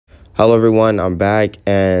Hello everyone, I'm back,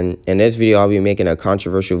 and in this video I'll be making a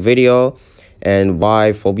controversial video and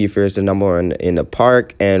why Phobia Phear is the number one in the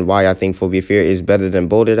park and why I think Phobia Phear is better than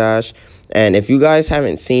Boulder Dash. And if you guys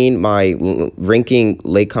haven't seen my ranking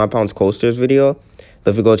Lake Compounce coasters video,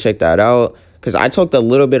 definitely go check that out because I talked a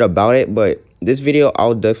little bit about it, but this video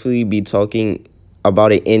I'll definitely be talking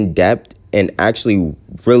about it in depth and actually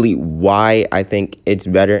really why I think it's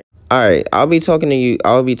better. All right, I'll be talking to you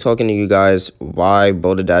guys why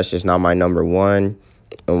Boulder Dash is not my number one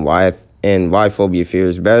and why Phobia Phear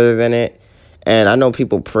is better than it. And I know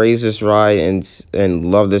people praise this ride and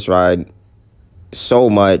love this ride so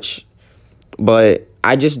much, but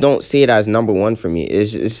I just don't see it as number one for me.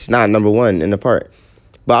 It's not number one in the park.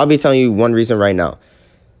 But I'll be telling you one reason right now.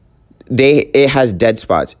 It has dead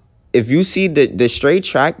spots. If you see the straight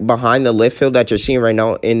track behind the lift hill that you're seeing right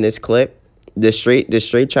now in this clip, the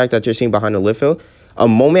straight track that you're seeing behind the lift hill, a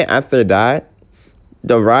moment after that,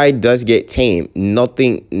 the ride does get tame.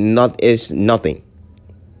 Nothing.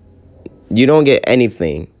 You don't get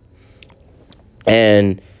anything.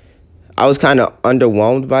 And I was kind of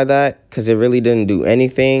underwhelmed by that because it really didn't do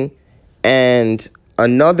anything. And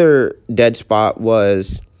another dead spot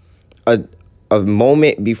was a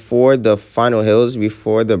moment before the final hills,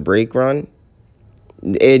 before the brake run.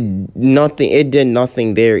 It did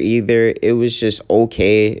nothing there either. It was just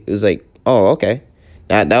okay. It was like, oh, okay.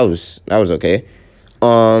 That was okay.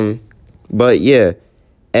 But yeah.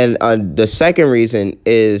 And the second reason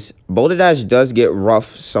is Boulder Dash does get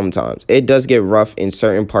rough sometimes. It does get rough in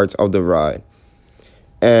certain parts of the ride.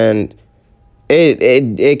 And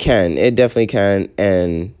it can. It definitely can.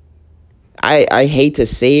 And I hate to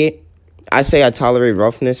say it. I say I tolerate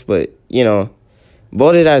roughness, but you know,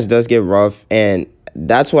 Boulder Dash does get rough, and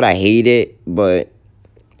that's what I hated, but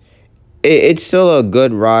it's still a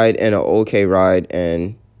good ride and an okay ride,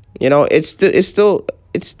 and you know, it's still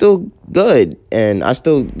good, and I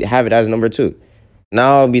still have it as number 2.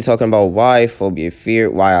 Now I'll be talking about why I love Phobia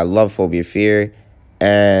Phear,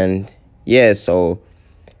 and yeah, so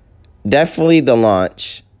definitely the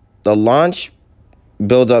launch. The launch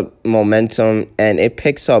builds up momentum, and it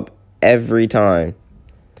picks up every time,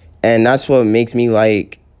 and that's what makes me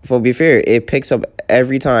like Phobia Phear. It picks up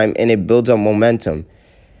every time and it builds up momentum.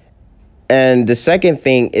 And the second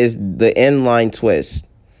thing is the inline twist.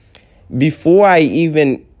 Before I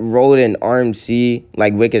even rode an RMC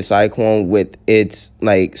like Wicked Cyclone with its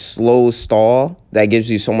like slow stall that gives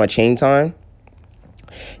you so much hang time,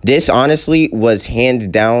 this honestly was hands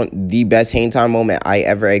down the best hang time moment I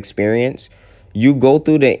ever experienced. You go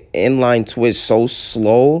through the inline twist so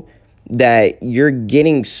slow that you're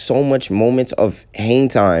getting so much moments of hang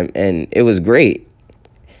time, and it was great.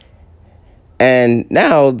 And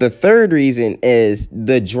now the third reason is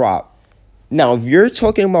the drop. Now, if you're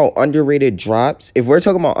talking about underrated drops,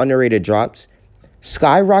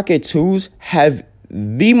 Skyrocket 2s have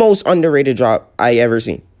the most underrated drop I ever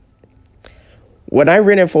seen. When I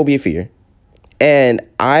ran in Phobia Phear, and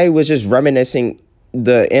I was just reminiscing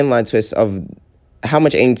the inline twist of how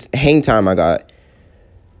much hang time I got,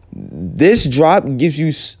 this drop gives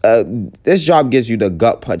you the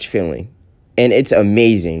gut punch feeling, and it's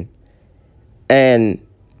amazing. And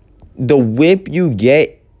the whip you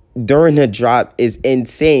get during the drop is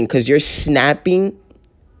insane because you're snapping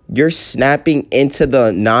into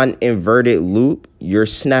the non-inverted loop. You're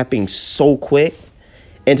snapping so quick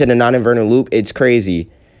into the non-inverted loop. It's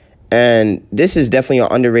crazy. And this is definitely an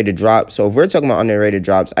underrated drop. So if we're talking about underrated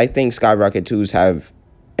drops, I think Skyrocket 2s have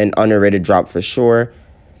an underrated drop for sure.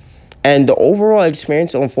 And the overall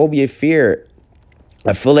experience on Phobia Phear,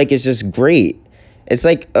 I feel like it's just great. It's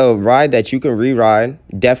like a ride that you can re-ride,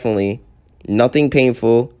 definitely. Nothing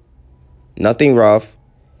painful, nothing rough.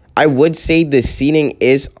 I would say the seating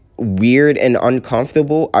is weird and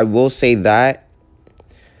uncomfortable. I will say that.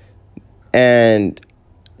 And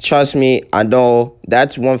trust me, I know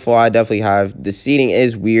that's one flaw I definitely have. The seating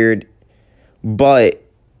is weird. But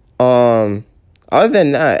other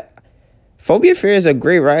than that, Phobia Phear is a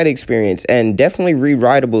great ride experience and definitely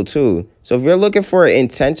re-rideable too. So if you're looking for an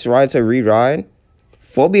intense ride to re-ride,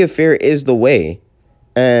 Phobia Phear is the way.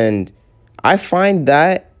 And I find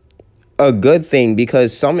that a good thing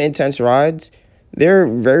because some intense rides, they're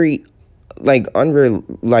very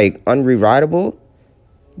unre-rideable.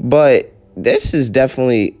 But this is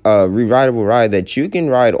definitely a re-rideable ride that you can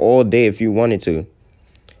ride all day if you wanted to.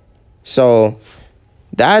 So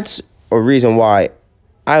that's a reason why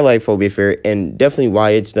I like Phobia Phear and definitely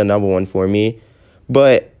why it's the number one for me.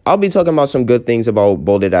 But I'll be talking about some good things about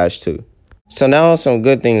Boulder Dash too. So now some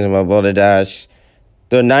good things about Boulder Dash.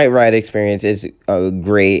 The night ride experience is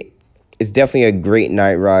great. it's definitely a great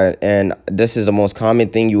night ride, and this is the most common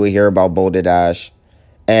thing you will hear about Boulder Dash.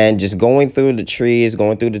 And just going through the trees,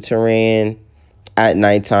 going through the terrain at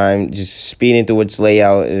nighttime, just speeding through its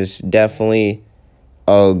layout is definitely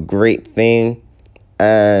a great thing.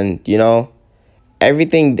 And, you know,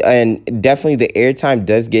 everything, and definitely the airtime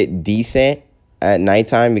does get decent at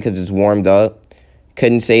nighttime because it's warmed up.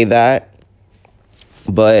 Couldn't say that.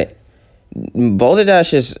 But Boulder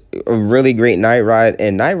Dash is a really great night ride,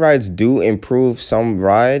 and night rides do improve some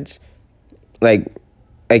rides, like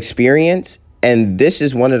experience, and this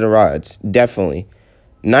is one of the rides, definitely.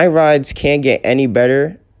 Night rides can't get any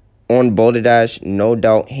better on Boulder Dash, no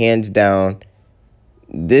doubt, hands down.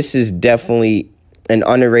 This is definitely an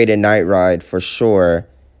underrated night ride for sure.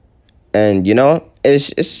 And, you know, it's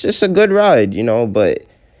just a good ride, you know, but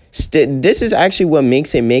this is actually what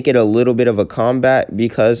makes it make it a little bit of a combat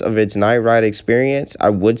because of its night ride experience. I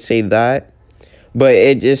would say that, but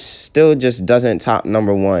it just still just doesn't top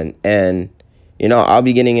number one. And, you know, I'll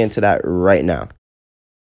be getting into that right now.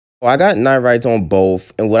 Well, I got night rides on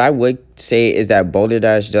both, and what I would say is that Boulder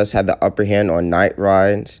Dash does have the upper hand on night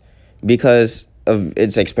rides because of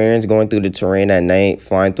its experience going through the terrain at night,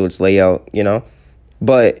 flying through its layout, you know.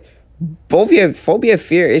 But Phobia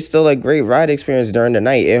Phear is still a great ride experience during the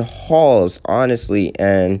night. It hauls, honestly,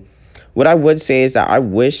 and what I would say is that I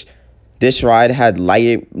wish this ride had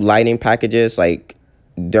lighting packages, like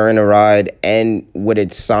during the ride and with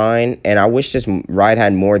its sign, and I wish this ride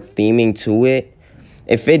had more theming to it.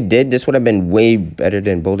 If it did, this would have been way better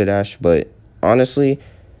than Boulder Dash, but honestly,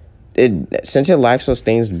 since it lacks those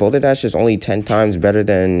things, Boulder Dash is only 10 times better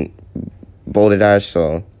than Boulder Dash,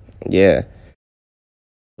 so yeah.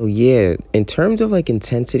 So yeah, in terms of like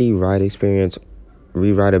intensity, ride experience,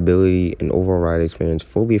 re-rideability, and overall ride experience,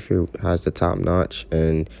 Phobia Phear has the top notch,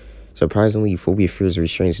 and surprisingly, Phobia Phear's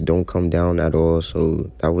restraints don't come down at all,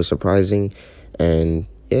 so that was surprising. And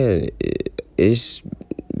yeah, it's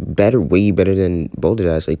better, way better than Boulder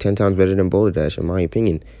Dash, like 10 times better than Boulder Dash, in my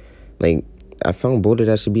opinion. Like, I found Boulder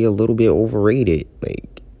Dash to be a little bit overrated.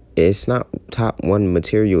 Like, it's not top one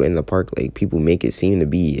material in the park like people make it seem to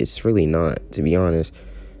be. It's really not, to be honest.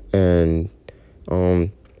 And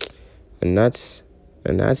and that's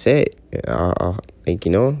it. Like,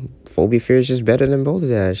 you know, Phobia Phear is just better than Boulder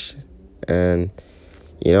Dash, and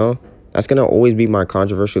you know, that's gonna always be my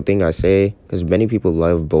controversial thing I say, because many people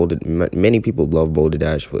love Boulder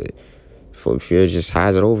Dash, but Phobia Phear just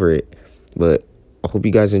has it over it. But I hope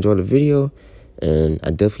you guys enjoyed the video, and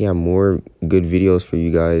I definitely have more good videos for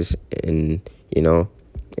you guys, and you know,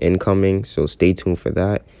 incoming. So stay tuned for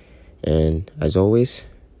that, and as always,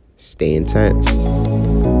 stay intense.